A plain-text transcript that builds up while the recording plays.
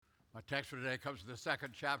My text for today comes from the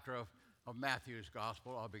second chapter of Matthew's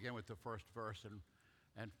Gospel. I'll begin with the first verse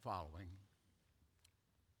and following.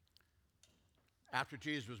 After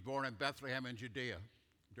Jesus was born in Bethlehem in Judea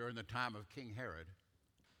during the time of King Herod,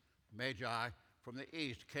 Magi from the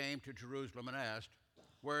east came to Jerusalem and asked,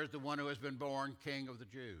 "Where is the one who has been born King of the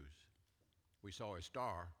Jews? We saw his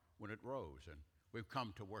star when it rose, and we've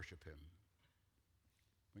come to worship him."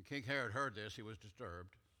 When King Herod heard this, he was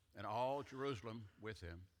disturbed, and all Jerusalem with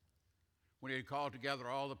him. When he had called together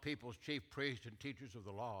all the people's chief priests and teachers of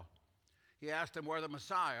the law, he asked them where the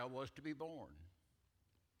Messiah was to be born.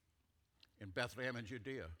 "In Bethlehem in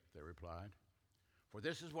Judea," they replied, "for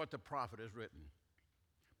this is what the prophet has written.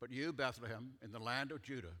 But you, Bethlehem, in the land of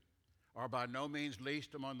Judah, are by no means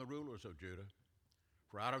least among the rulers of Judah,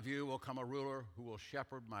 for out of you will come a ruler who will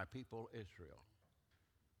shepherd my people Israel."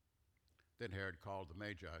 Then Herod called the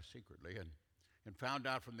Magi secretly and found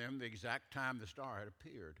out from them the exact time the star had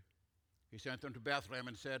appeared. He sent them to Bethlehem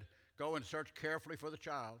and said, "Go and search carefully for the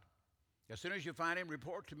child. As soon as you find him,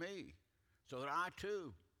 report to me, so that I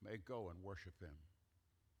too may go and worship him."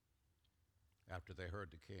 After they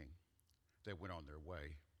heard the king, they went on their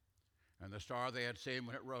way. And the star they had seen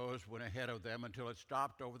when it rose went ahead of them until it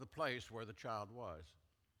stopped over the place where the child was.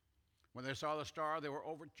 When they saw the star, they were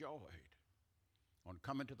overjoyed. On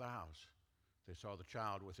coming to the house, they saw the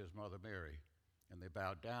child with his mother Mary, and they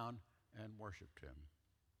bowed down and worshiped him.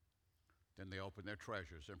 Then they opened their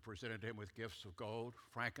treasures and presented him with gifts of gold,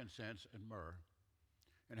 frankincense, and myrrh.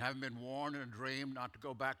 And having been warned in a dream not to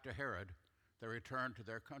go back to Herod, they returned to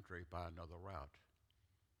their country by another route.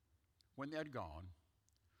 When they had gone,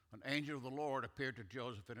 an angel of the Lord appeared to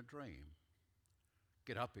Joseph in a dream.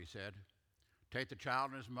 "Get up," he said. "Take the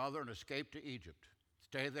child and his mother and escape to Egypt.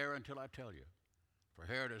 Stay there until I tell you, for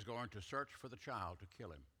Herod is going to search for the child to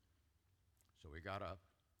kill him." So he got up,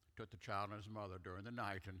 took the child and his mother during the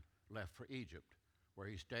night, and left for Egypt, where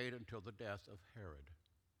he stayed until the death of Herod.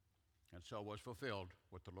 And so was fulfilled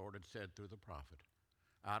what the Lord had said through the prophet,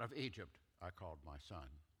 "Out of Egypt I called my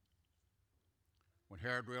son." When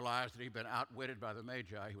Herod realized that he'd been outwitted by the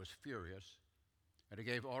Magi, he was furious, and he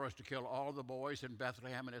gave orders to kill all the boys in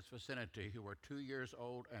Bethlehem and its vicinity who were 2 years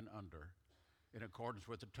old and under, in accordance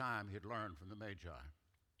with the time he had learned from the Magi.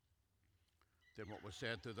 Then what was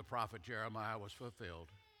said through the prophet Jeremiah was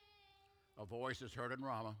fulfilled. "A voice is heard in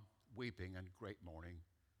Ramah, weeping and great mourning,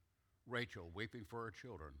 Rachel weeping for her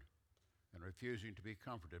children and refusing to be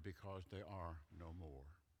comforted because they are no more."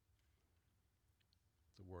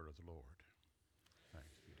 The word of the Lord.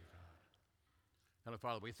 Thanks be to God. Heavenly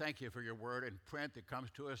Father, we thank you for your word in print that comes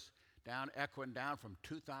to us echoing down from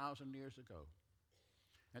 2,000 years ago.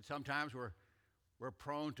 And sometimes we're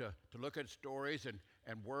prone to look at stories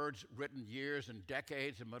and words written years and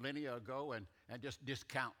decades and millennia ago and just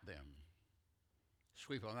discount them.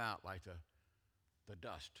 Sweep them out like the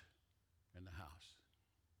dust in the house.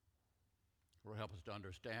 Lord, help us to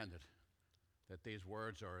understand that these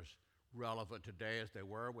words are as relevant today as they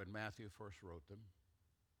were when Matthew first wrote them.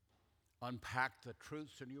 Unpack the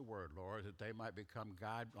truths in your word, Lord, that they might become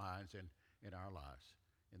guidelines in our lives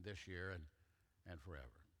in this year and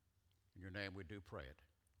forever. In your name we do pray it.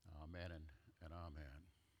 Amen and amen.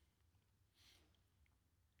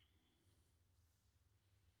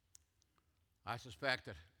 I suspect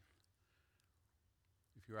that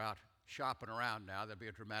if you're out shopping around now, there'll be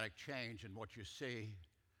a dramatic change in what you see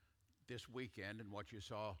this weekend and what you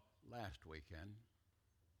saw last weekend.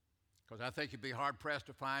 Because I think you'd be hard-pressed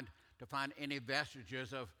to find any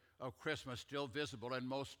vestiges of Christmas still visible in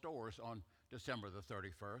most stores on December the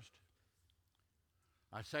 31st.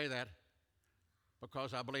 I say that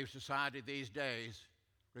because I believe society these days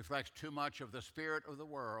reflects too much of the spirit of the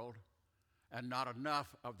world and not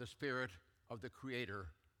enough of the spirit of the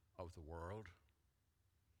Creator of the world.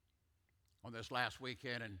 On this last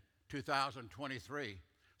weekend in 2023,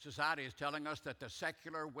 society is telling us that the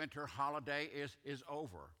secular winter holiday is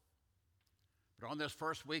over. But on this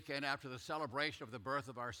first weekend after the celebration of the birth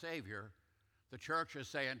of our Savior, the church is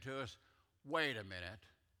saying to us, wait a minute,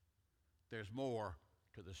 there's more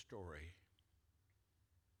to the story.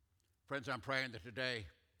 Friends, I'm praying that today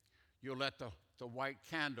you'll let the white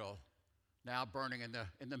candle now burning in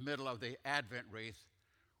the middle of the Advent wreath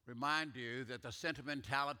remind you that the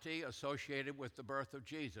sentimentality associated with the birth of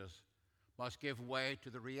Jesus must give way to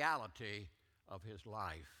the reality of his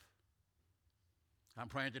life. I'm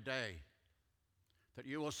praying today that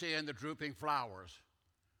you will see in the drooping flowers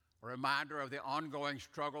a reminder of the ongoing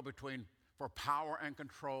struggle for power and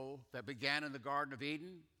control that began in the Garden of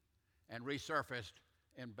Eden and resurfaced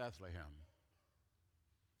in Bethlehem.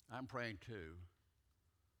 I'm praying too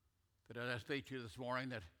that as I speak to you this morning,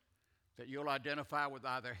 that that you'll identify with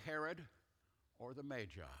either Herod or the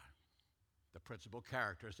Magi, the principal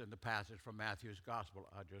characters in the passage from Matthew's gospel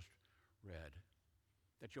I just read.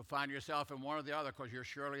 That you'll find yourself in one or the other because you're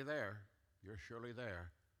surely there. You're surely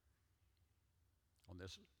there on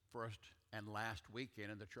this first and last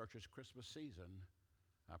weekend in the church's Christmas season.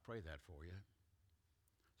 I pray that for you.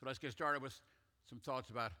 So let's get started with some thoughts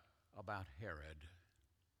about Herod.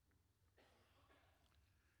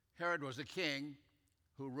 Herod was the king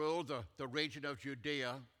who ruled the region of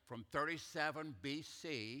Judea from 37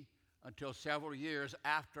 BC until several years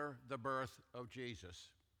after the birth of Jesus.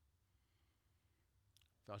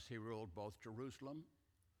 Thus, he ruled both Jerusalem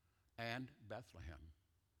and Bethlehem.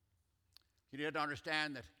 You need to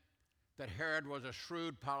understand that Herod was a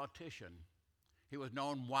shrewd politician. He was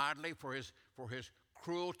known widely for his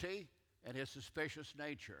cruelty and his suspicious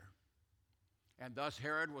nature. And thus,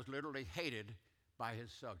 Herod was literally hated by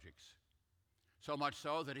his subjects. So much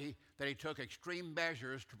so that he took extreme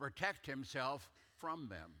measures to protect himself from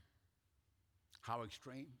them. How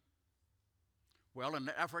extreme? Well, in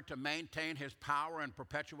an effort to maintain his power and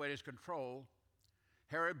perpetuate his control,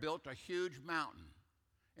 Herod built a huge mountain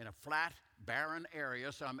in a flat, barren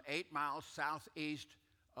area some 8 miles southeast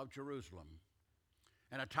of Jerusalem.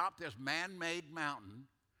 And atop this man-made mountain,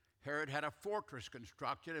 Herod had a fortress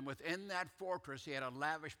constructed, and within that fortress he had a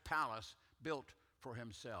lavish palace built for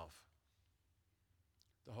himself.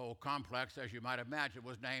 The whole complex, as you might imagine,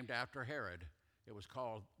 was named after Herod. It was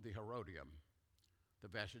called the Herodium. The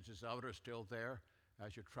vestiges of it are still there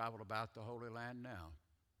as you travel about the Holy Land now.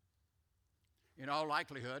 In all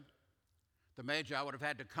likelihood, the Magi would have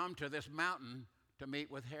had to come to this mountain to meet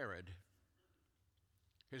with Herod.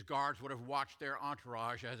 His guards would have watched their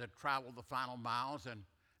entourage as it traveled the final miles and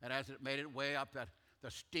as it made its way up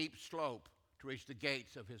the steep slope to reach the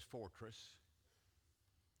gates of his fortress.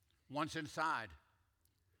 Once inside,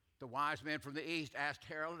 the wise men from the east asked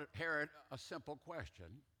Herod a simple question.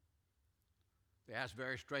 They asked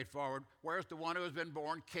very straightforward, "Where's the one who has been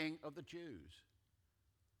born king of the Jews?"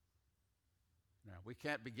 Now, we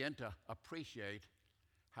can't begin to appreciate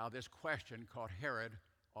how this question caught Herod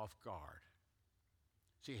off guard.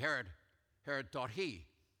 See, Herod thought he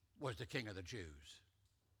was the king of the Jews.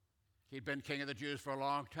 He'd been king of the Jews for a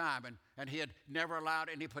long time, and he had never allowed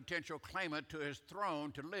any potential claimant to his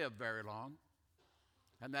throne to live very long.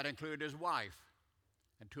 And that included his wife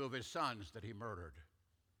and 2 of his sons that he murdered.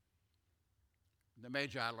 The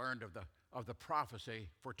Magi learned of the prophecy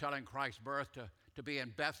foretelling Christ's birth to be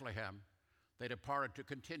in Bethlehem. They departed to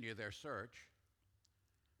continue their search.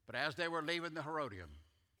 But as they were leaving the Herodium,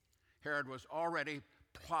 Herod was already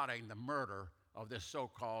plotting the murder of this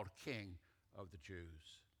so-called king of the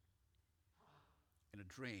Jews. In a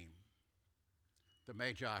dream, the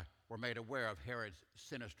Magi were made aware of Herod's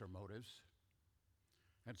sinister motives.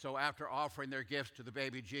 And so after offering their gifts to the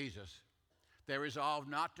baby Jesus, they resolved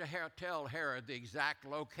not to tell Herod the exact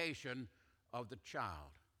location of the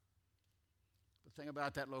child. The thing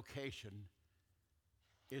about that location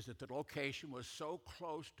is that the location was so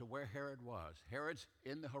close to where Herod was. Herod's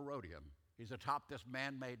in the Herodium. He's atop this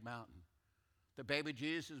man-made mountain. The baby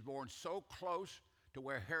Jesus is born so close to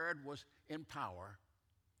where Herod was in power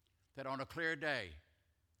that on a clear day,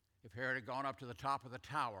 if Herod had gone up to the top of the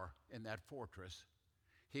tower in that fortress,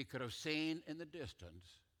 he could have seen in the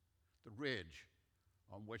distance the ridge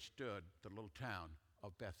on which stood the little town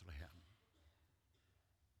of Bethlehem.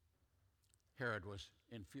 Herod was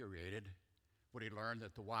infuriated when he learned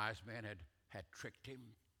that the wise men had tricked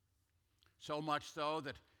him. So much so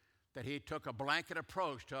that he took a blanket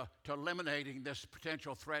approach to eliminating this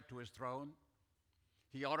potential threat to his throne.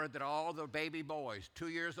 He ordered that all the baby boys, 2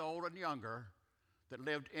 years old and younger, that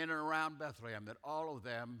lived in and around Bethlehem, that all of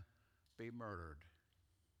them be murdered.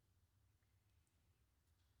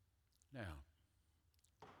 Now,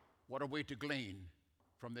 what are we to glean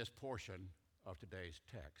from this portion of today's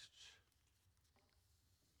texts?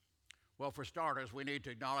 Well, for starters, we need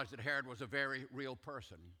to acknowledge that Herod was a very real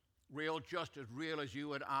person. Real, just as real as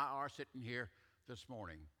you and I are sitting here this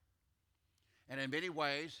morning. And in many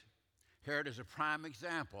ways, Herod is a prime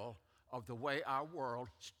example of the way our world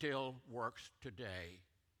still works today.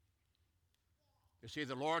 You see,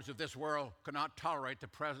 the lords of this world cannot tolerate the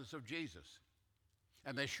presence of Jesus,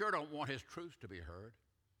 and they sure don't want his truth to be heard.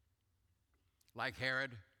 Like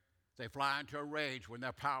Herod, they fly into a rage when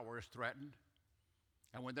their power is threatened.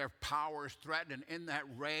 And when their power is threatened, and in that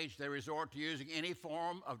rage, they resort to using any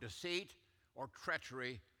form of deceit or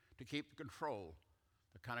treachery to keep the control,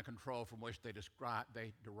 the kind of control from which they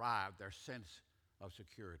derive their sense of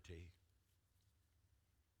security.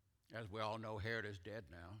 As we all know, Herod is dead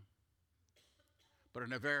now. But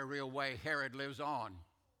in a very real way, Herod lives on.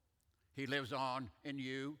 He lives on in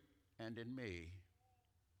you and in me.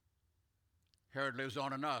 Herod lives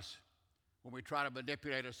on in us when we try to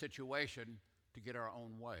manipulate a situation to get our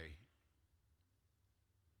own way.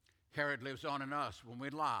 Herod lives on in us when we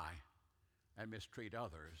lie and mistreat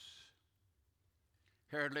others.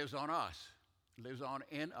 Herod lives on us, lives on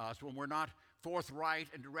in us when we're not forthright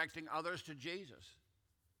in directing others to Jesus.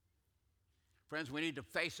 Friends, we need to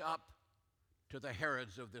face up to the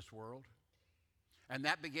Herods of this world. And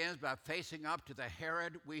that begins by facing up to the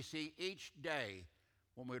Herod we see each day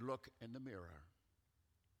when we look in the mirror.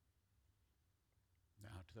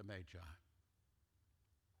 Now to the Magi.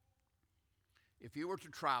 If you were to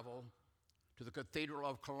travel to the Cathedral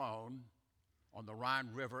of Cologne on the Rhine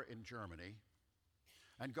River in Germany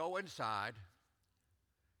and go inside,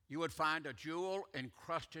 you would find a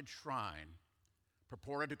jewel-encrusted shrine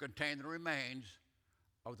purported to contain the remains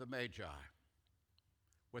of the Magi.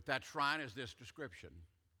 With that shrine is this description: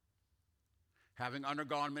 having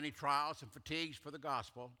undergone many trials and fatigues for the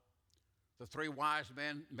gospel, the three wise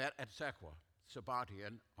men met at Sequa, Sabbatia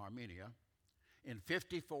in Armenia, in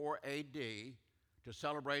 54 A.D. to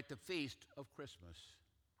celebrate the feast of Christmas.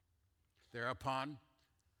 Thereupon,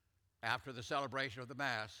 after the celebration of the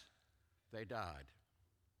Mass, they died.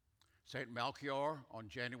 St. Melchior on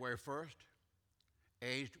January 1st,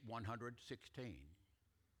 aged 116.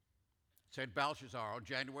 St. Belshazzar on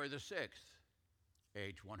January the 6th,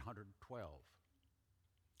 age 112.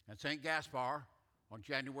 And St. Gaspar on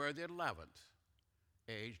January the 11th,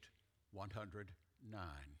 aged 109.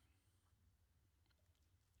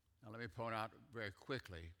 Now let me point out very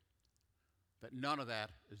quickly that none of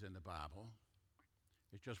that is in the Bible.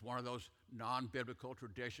 It's just one of those non-biblical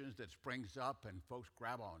traditions that springs up and folks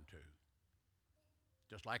grab onto.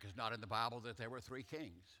 Just like it's not in the Bible that there were three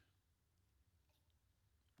kings.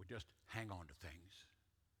 We just hang on to things.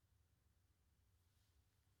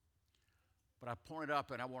 But I pointed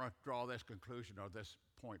up, and I want to draw this conclusion or this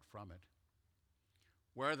point from it.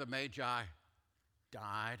 Where the Magi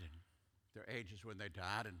died, and their ages when they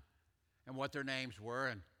died, and what their names were,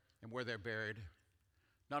 and where they're buried,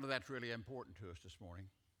 none of that's really important to us this morning.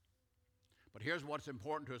 But here's what's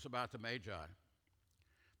important to us about the Magi.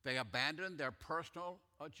 They abandoned their personal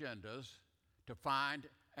agendas to find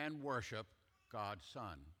and worship God's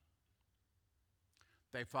Son.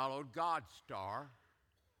 They followed God's star,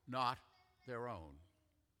 not their own.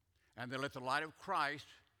 And they let the light of Christ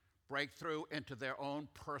break through into their own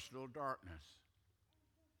personal darkness.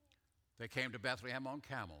 They came to Bethlehem on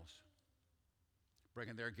camels,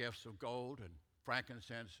 bringing their gifts of gold and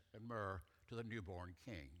frankincense and myrrh to the newborn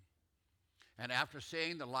king. And after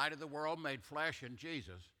seeing the light of the world made flesh in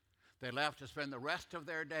Jesus, they left to spend the rest of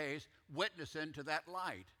their days witnessing to that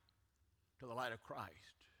light, to the light of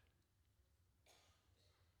Christ.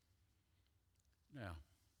 Now,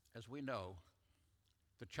 as we know,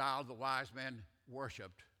 the child the wise men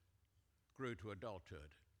worshiped grew to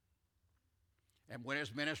adulthood. And when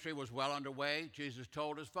his ministry was well underway, Jesus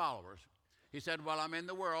told his followers, he said, "While I'm in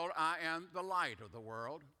the world, I am the light of the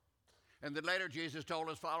world." And then later Jesus told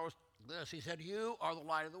his followers this, he said, "You are the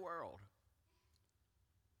light of the world."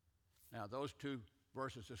 Now, those two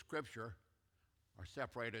verses of Scripture are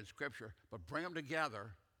separated in Scripture, but bring them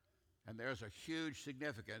together, and there's a huge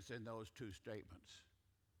significance in those two statements.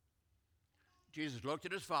 Jesus looked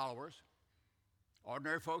at his followers,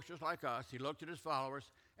 ordinary folks just like us. He looked at his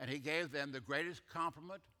followers, and he gave them the greatest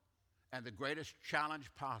compliment and the greatest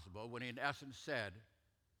challenge possible when he, in essence, said,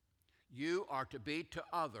 "You are to be to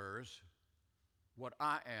others what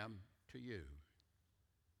I am to you."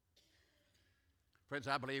 Friends,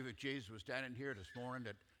 I believe if Jesus was standing here this morning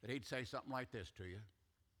that he'd say something like this to you.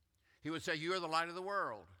 He would say, "You are the light of the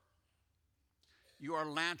world. You are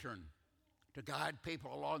a lantern to guide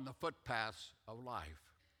people along the footpaths of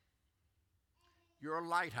life. You're a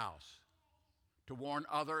lighthouse to warn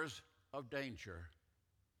others of danger.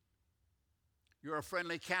 You're a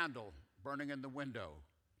friendly candle burning in the window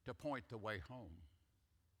to point the way home.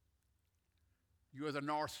 You are the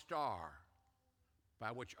North Star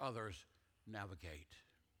by which others navigate.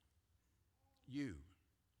 You,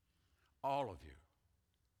 all of you,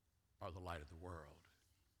 are the light of the world."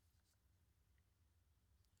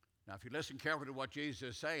 Now, if you listen carefully to what Jesus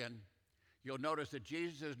is saying, you'll notice that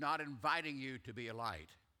Jesus is not inviting you to be a light.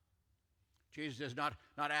 Jesus is not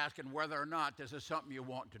asking whether or not this is something you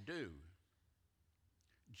want to do.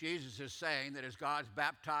 Jesus is saying that as God's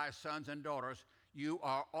baptized sons and daughters, you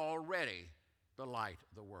are already the light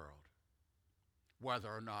of the world, whether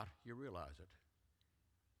or not you realize it.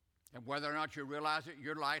 And whether or not you realize it,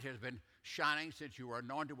 your light has been shining since you were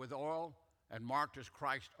anointed with oil and marked as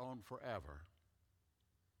Christ's own forever.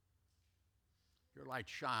 Your light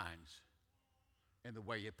shines in the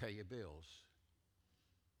way you pay your bills.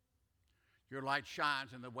 Your light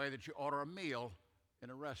shines in the way that you order a meal in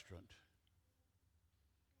a restaurant.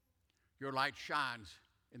 Your light shines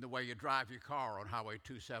in the way you drive your car on Highway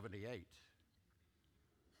 278.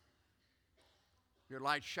 Your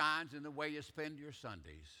light shines in the way you spend your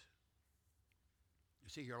Sundays. You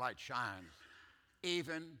see, your light shines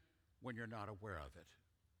even when you're not aware of it.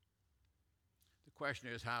 The question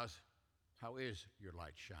is, how is your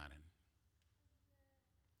light shining?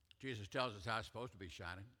 Jesus tells us how it's supposed to be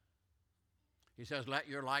shining. He says, let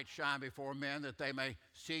your light shine before men that they may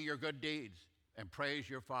see your good deeds and praise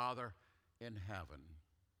your Father in heaven.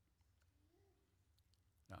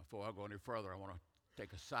 Now, before I go any further, I want to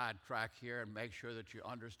take a sidetrack here and make sure that you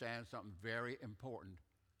understand something very important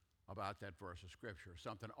about that verse of Scripture,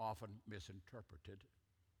 something often misinterpreted.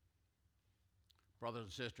 Brothers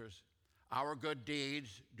and sisters, our good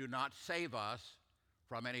deeds do not save us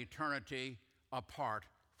from an eternity apart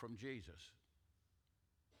from Jesus.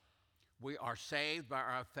 We are saved by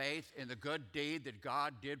our faith in the good deed that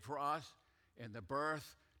God did for us in the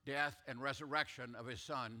birth, death, and resurrection of His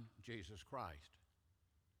Son, Jesus Christ.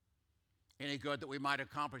 Any good that we might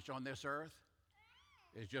accomplish on this earth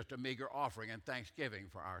is just a meager offering and thanksgiving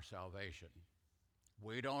for our salvation.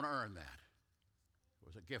 We don't earn that. It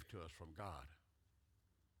was a gift to us from God.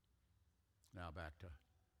 Now back to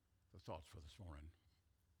the thoughts for this morning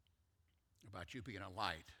about you being a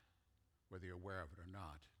light, whether you're aware of it or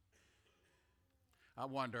not. I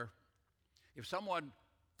wonder, if someone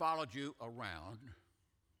followed you around,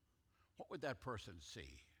 what would that person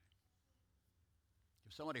see?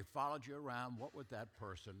 If somebody followed you around, what would that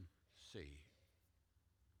person see?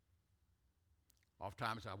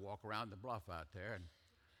 Oftentimes I walk around the bluff out there,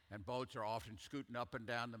 and boats are often scooting up and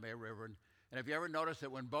down the May River. And have you ever noticed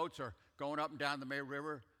that when boats are going up and down the May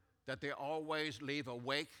River, that they always leave a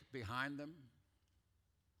wake behind them?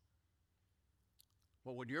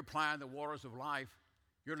 Well, when you're plying the waters of life,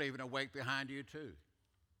 you're leaving a wake behind you too.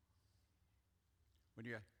 When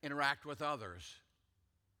you interact with others,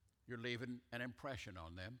 you're leaving an impression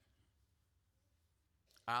on them.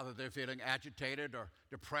 Either they're feeling agitated or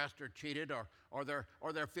depressed or cheated, or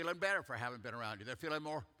they're feeling better for having been around you. They're feeling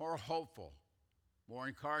more hopeful, more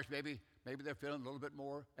encouraged. Maybe they're feeling a little bit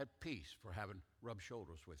more at peace for having rubbed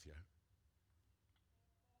shoulders with you.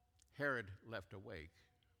 Herod left a wake.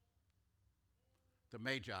 The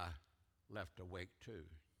Magi left a wake too.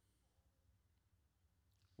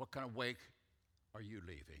 What kind of wake are you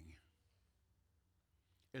leaving?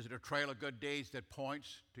 Is it a trail of good deeds that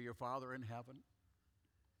points to your Father in heaven?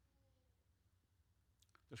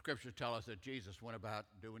 The Scriptures tell us that Jesus went about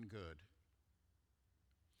doing good.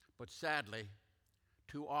 But sadly,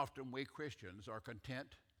 too often we Christians are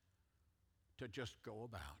content to just go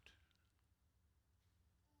about.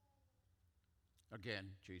 Again,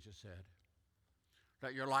 Jesus said,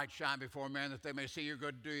 let your light shine before men that they may see your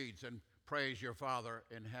good deeds and praise your Father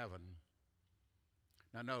in heaven.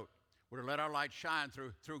 Now note, we're to let our light shine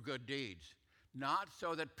through good deeds, not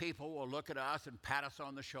so that people will look at us and pat us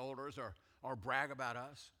on the shoulders or brag about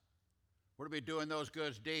us. We're to be doing those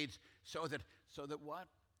good deeds so that what?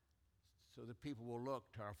 So that people will look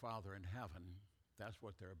to our Father in heaven. That's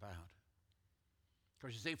what they're about.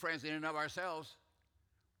 Because you see, friends, in and of ourselves,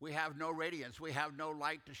 we have no radiance. We have no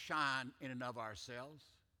light to shine in and of ourselves.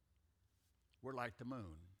 We're like the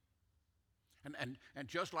moon. And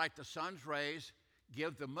just like the sun's rays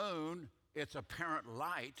give the moon its apparent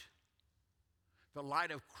light, the light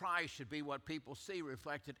of Christ should be what people see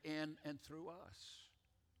reflected in and through us.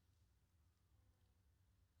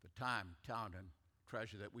 The time, talent, and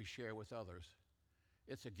treasure that we share with others,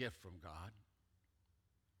 it's a gift from God.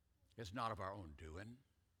 It's not of our own doing.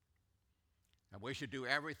 And we should do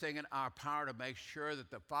everything in our power to make sure that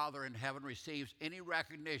the Father in heaven receives any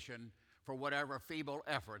recognition for whatever feeble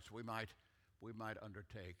efforts we might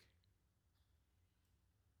undertake.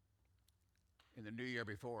 In the new year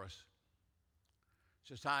before us,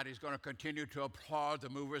 society is going to continue to applaud the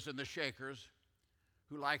movers and the shakers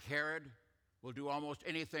who, like Herod, will do almost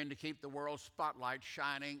anything to keep the world's spotlight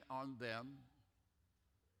shining on them.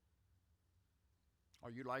 Are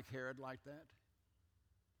you like Herod like that?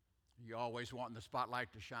 You always wanting the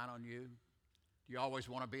spotlight to shine on you? Do you always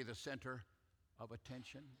want to be the center of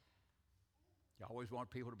attention? You always want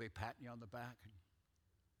people to be patting you on the back?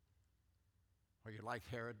 Are you like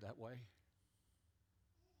Herod that way?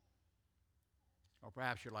 Or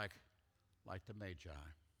perhaps you're like the Magi.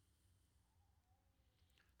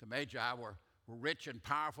 The Magi were rich and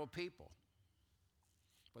powerful people.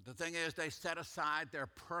 But the thing is, they set aside their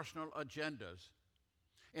personal agendas.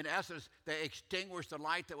 In essence, they extinguished the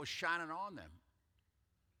light that was shining on them.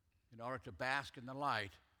 in order to bask in the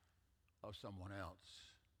light of someone else.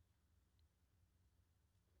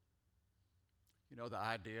 You know, the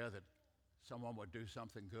idea that someone would do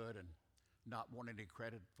something good and not want any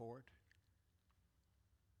credit for it?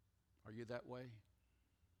 Are you that way?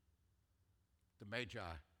 The Magi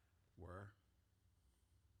were.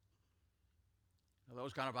 Now,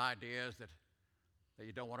 those kind of ideas that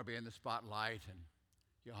you don't want to be in the spotlight and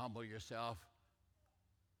you humble yourself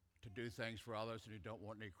to do things for others and you don't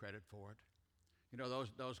want any credit for it. You know,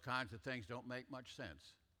 those kinds of things don't make much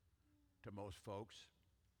sense to most folks.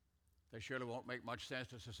 They surely won't make much sense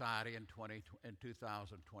to society in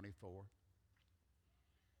 2024.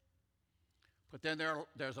 But then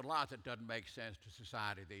there's a lot that doesn't make sense to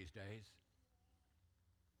society these days,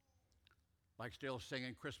 like still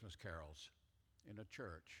singing Christmas carols in a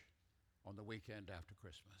church on the weekend after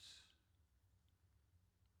Christmas.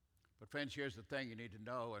 But friends, here's the thing you need to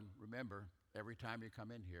know and remember every time you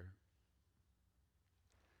come in here.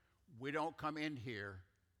 We don't come in here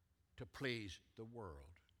to please the world.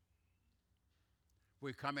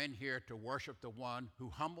 We come in here to worship the one who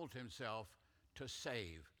humbled himself to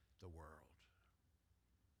save the world.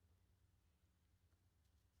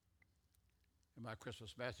 In my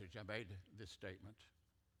Christmas message, I made this statement.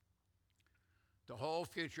 The whole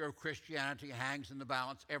future of Christianity hangs in the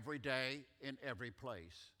balance every day in every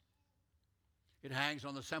place. It hangs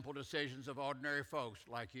on the simple decisions of ordinary folks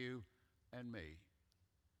like you and me.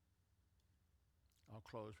 I'll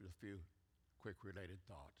close with a few quick related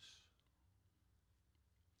thoughts.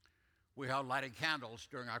 We held lighted candles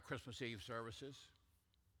during our Christmas Eve services.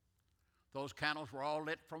 Those candles were all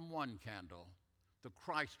lit from one candle, the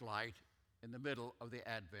Christ light in the middle of the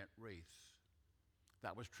Advent wreath.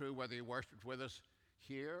 That was true whether you worshiped with us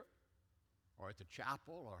here or at the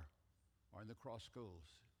chapel or in the cross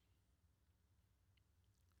schools.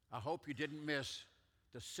 I hope you didn't miss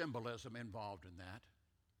the symbolism involved in that.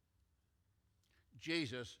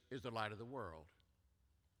 Jesus is the light of the world.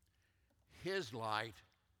 His light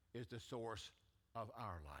is the source of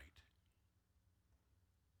our light.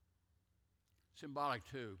 Symbolic,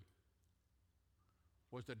 too,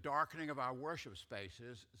 was the darkening of our worship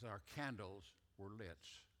spaces as our candles were lit.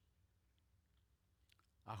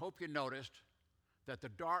 I hope you noticed that the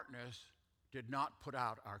darkness did not put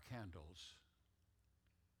out our candles.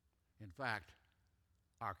 In fact,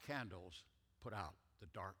 our candles put out the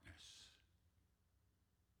darkness.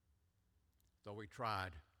 Though we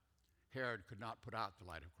tried, Herod could not put out the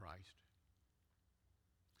light of Christ.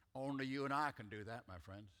 Only you and I can do that, my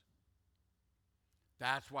friends.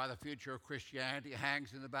 That's why the future of Christianity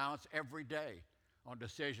hangs in the balance every day on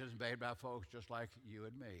decisions made by folks just like you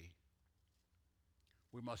and me.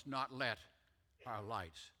 We must not let our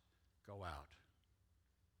lights go out.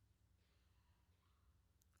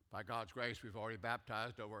 By God's grace, we've already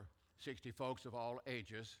baptized over 60 folks of all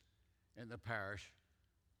ages in the parish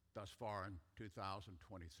thus far in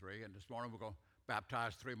 2023. And this morning we're going to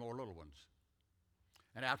baptize 3 more little ones.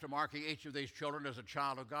 And after marking each of these children as a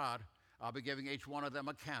child of God, I'll be giving each one of them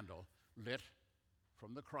a candle lit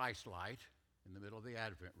from the Christ light in the middle of the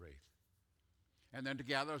Advent wreath. And then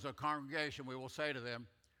together as a congregation, we will say to them,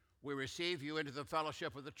 we receive you into the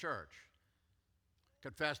fellowship of the church.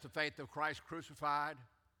 Confess the faith of Christ crucified,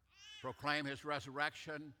 proclaim his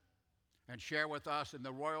resurrection, and share with us in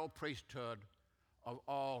the royal priesthood of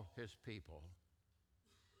all his people.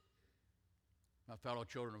 My fellow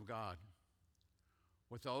children of God,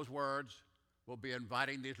 with those words, we'll be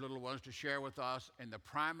inviting these little ones to share with us in the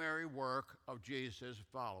primary work of Jesus'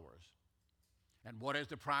 followers. And what is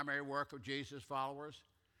the primary work of Jesus' followers?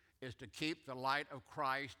 Is to keep the light of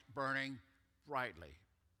Christ burning brightly.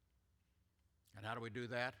 And how do we do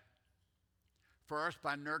that? First,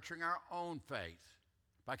 by nurturing our own faith,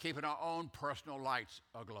 by keeping our own personal lights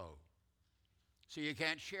aglow. So you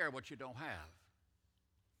can't share what you don't have.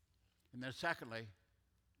 And then secondly,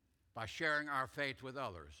 by sharing our faith with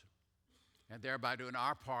others, and thereby doing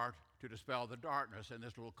our part to dispel the darkness in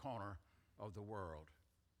this little corner of the world.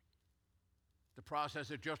 The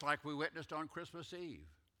process is just like we witnessed on Christmas Eve.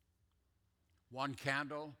 One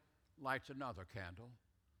candle lights another candle.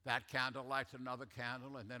 That candle lights another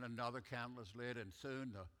candle, and then another candle is lit, and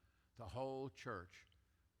soon the whole church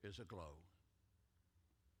is aglow.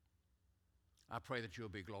 I pray that you'll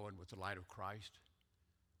be glowing with the light of Christ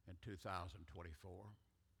in 2024.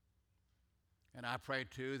 And I pray,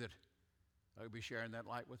 too, that you'll be sharing that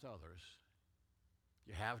light with others.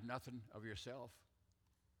 You have nothing of yourself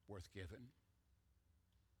worth giving.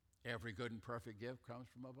 Every good and perfect gift comes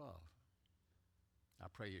from above. I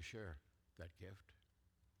pray you share that gift.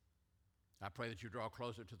 I pray that you draw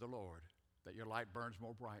closer to the Lord, that your light burns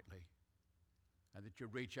more brightly. and that you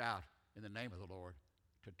reach out in the name of the Lord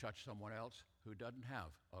to touch someone else who doesn't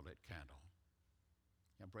have a lit candle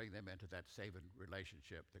and bring them into that saving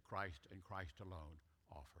relationship that Christ and Christ alone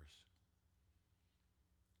offers.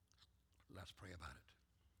 Let's pray about it.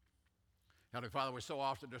 Heavenly Father, we're so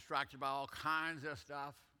often distracted by all kinds of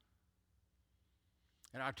stuff.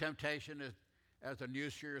 And our temptation is, as the new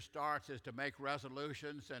year starts, is to make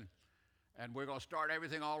resolutions and we're going to start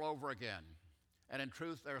everything all over again. And in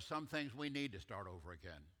truth, there are some things we need to start over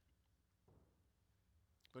again.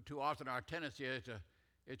 But too often our tendency is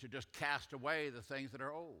to just cast away the things that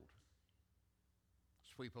are old.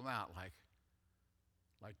 Sweep them out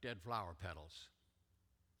like dead flower petals.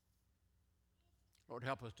 Lord,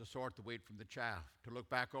 help us to sort the wheat from the chaff, to look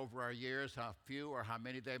back over our years, how few or how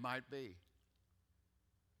many they might be,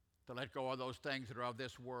 to let go of those things that are of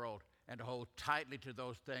this world and to hold tightly to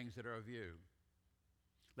those things that are of you.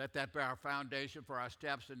 Let that be our foundation for our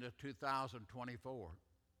steps into 2024,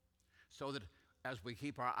 so that as we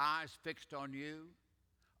keep our eyes fixed on you,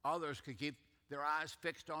 others can keep their eyes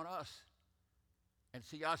fixed on us and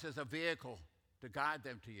see us as a vehicle to guide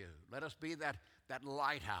them to you. Let us be that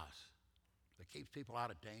lighthouse that keeps people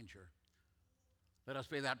out of danger. Let us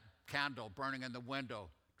be that candle burning in the window,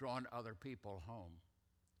 drawing other people home.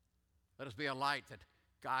 Let us be a light that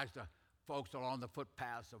guides the folks along the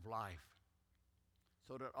footpaths of life,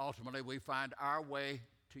 so that ultimately we find our way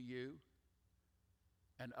to you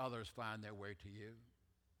and others find their way to you.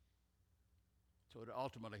 So that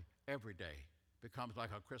ultimately every day becomes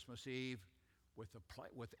like a Christmas Eve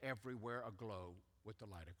with everywhere aglow with the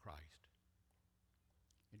light of Christ.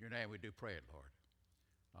 In your name we do pray it, Lord.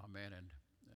 Amen and